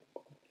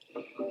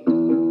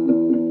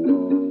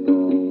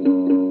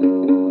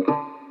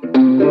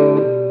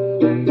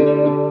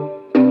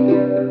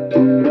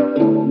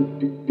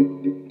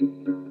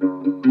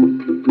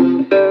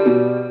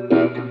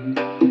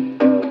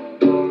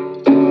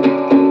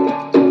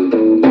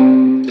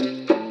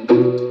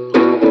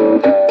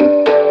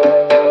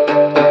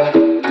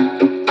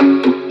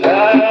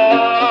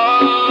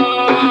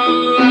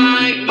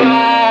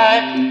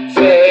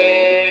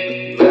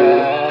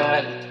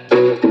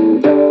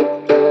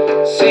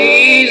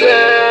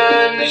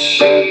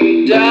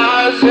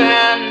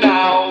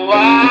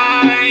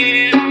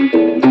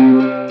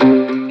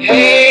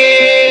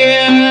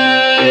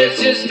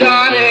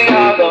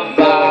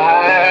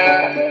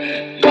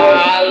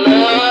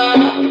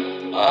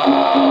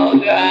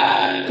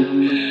God,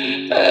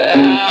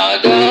 how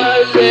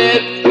does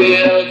it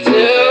feel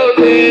to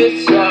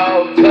be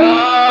so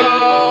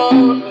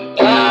cold?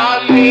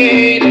 I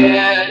mean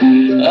it,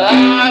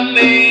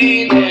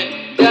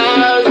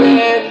 does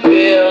it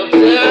feel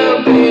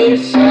to be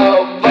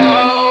so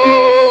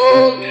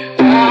bold?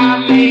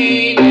 I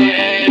mean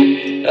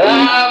it,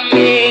 does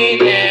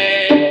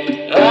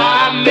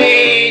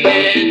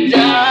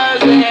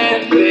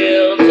it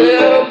feel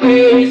to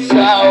be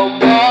so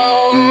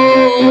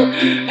bold?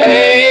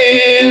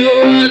 Hey,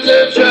 what's a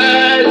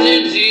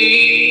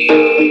tragedy?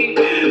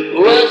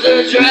 What's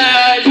a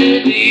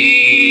tragedy?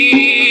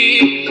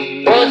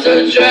 What's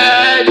a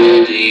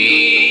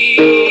tragedy?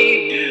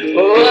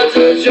 What's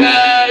a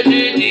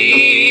tragedy?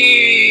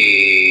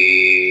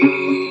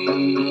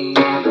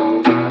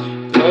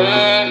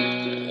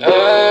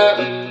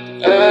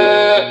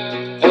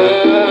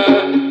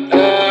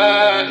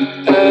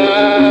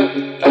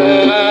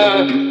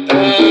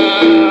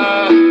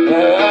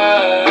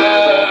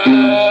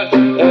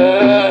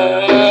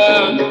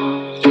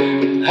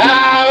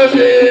 How's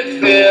it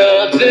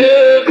feel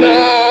to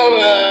come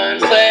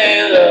and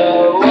say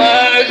the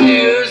words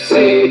you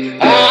see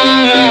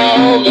are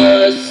all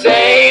the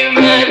same,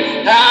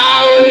 and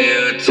how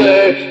you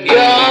turn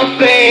your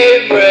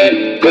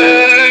favorite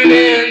bird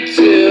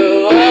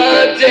into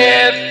a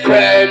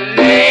different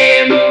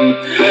name,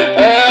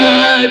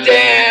 a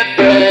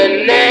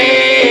different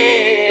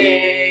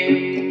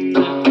name.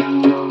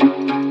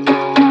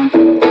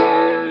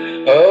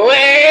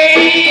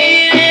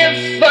 Wait,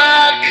 if I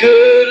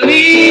could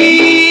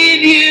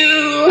leave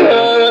you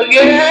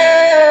again,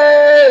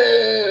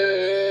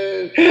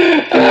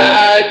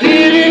 I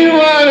didn't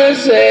want to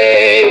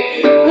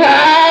say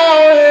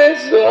how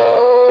it's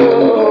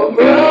so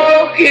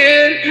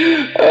broken,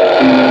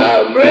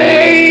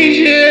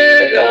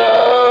 abrasion,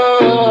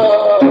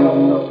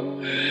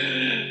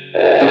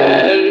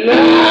 and I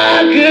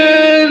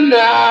could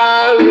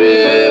not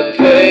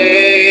repave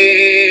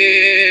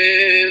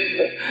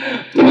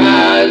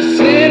my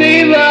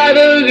city by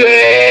the grave.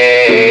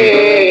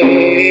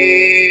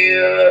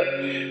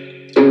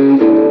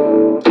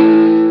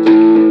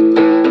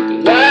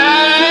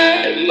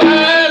 Like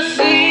my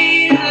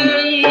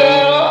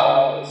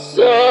seasonal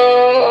song,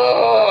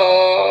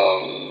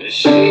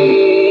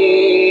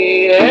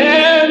 she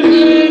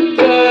answered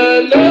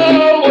by the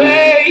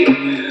weight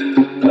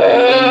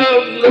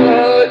of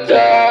the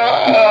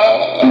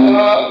dawn.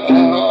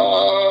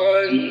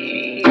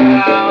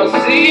 Now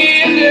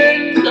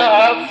seasons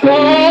are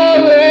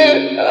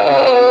falling,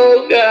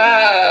 oh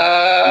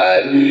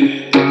God.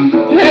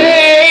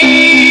 Hey,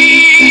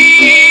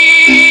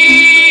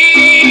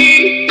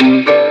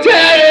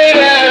 turn it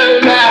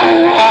out my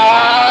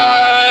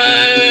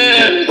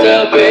heart to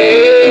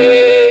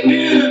beat.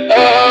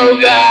 Oh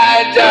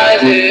God,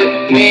 does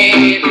it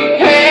mean,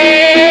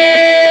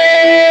 hey,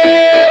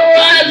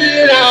 was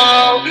it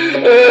all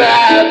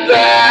that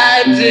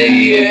bad to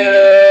you?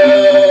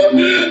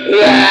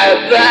 That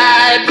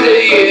bad to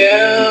you?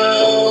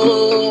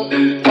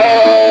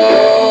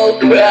 Oh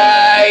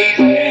Christ,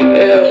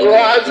 it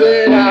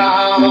wasn't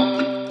all.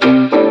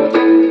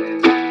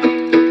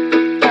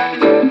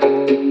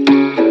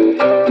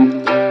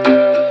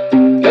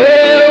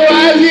 It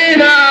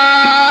wasn't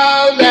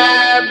all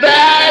that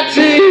bad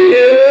to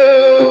you.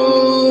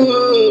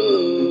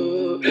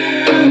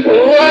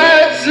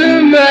 What's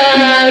the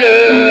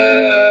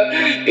matter?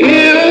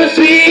 Your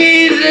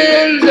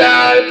seasons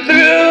are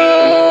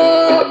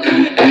through,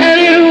 and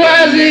it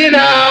wasn't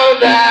all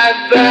that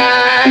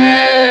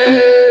bad,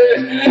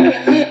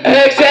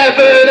 except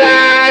for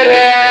that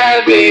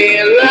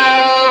heavy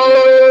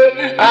load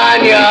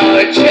on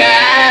your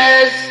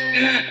chest.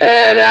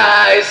 And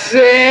I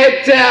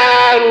sit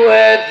down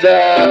with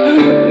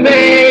the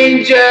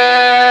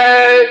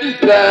manger,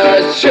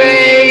 the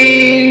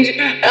strange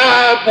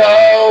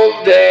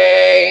upholding,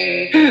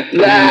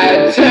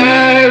 that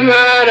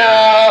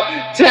terminal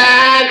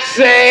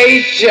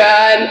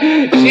taxation.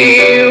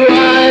 She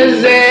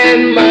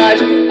wasn't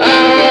much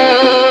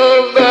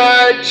of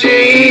a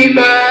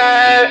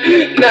dreamer,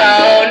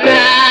 no,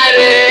 not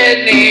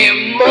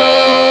anymore.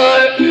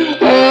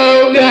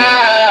 Oh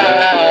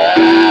God,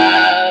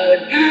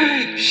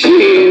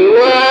 she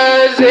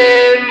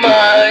wasn't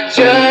much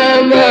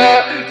of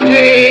a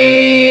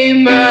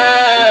dreamer.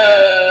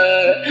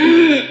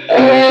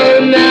 Oh,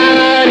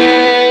 not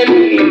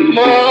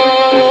anymore.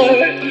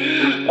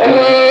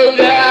 Oh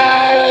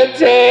God,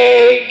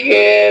 take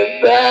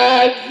it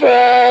back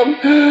from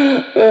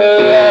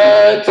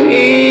the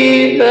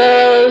teeth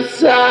of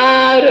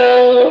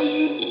Sodom.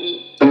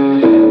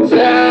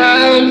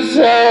 Sounds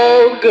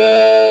so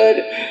good.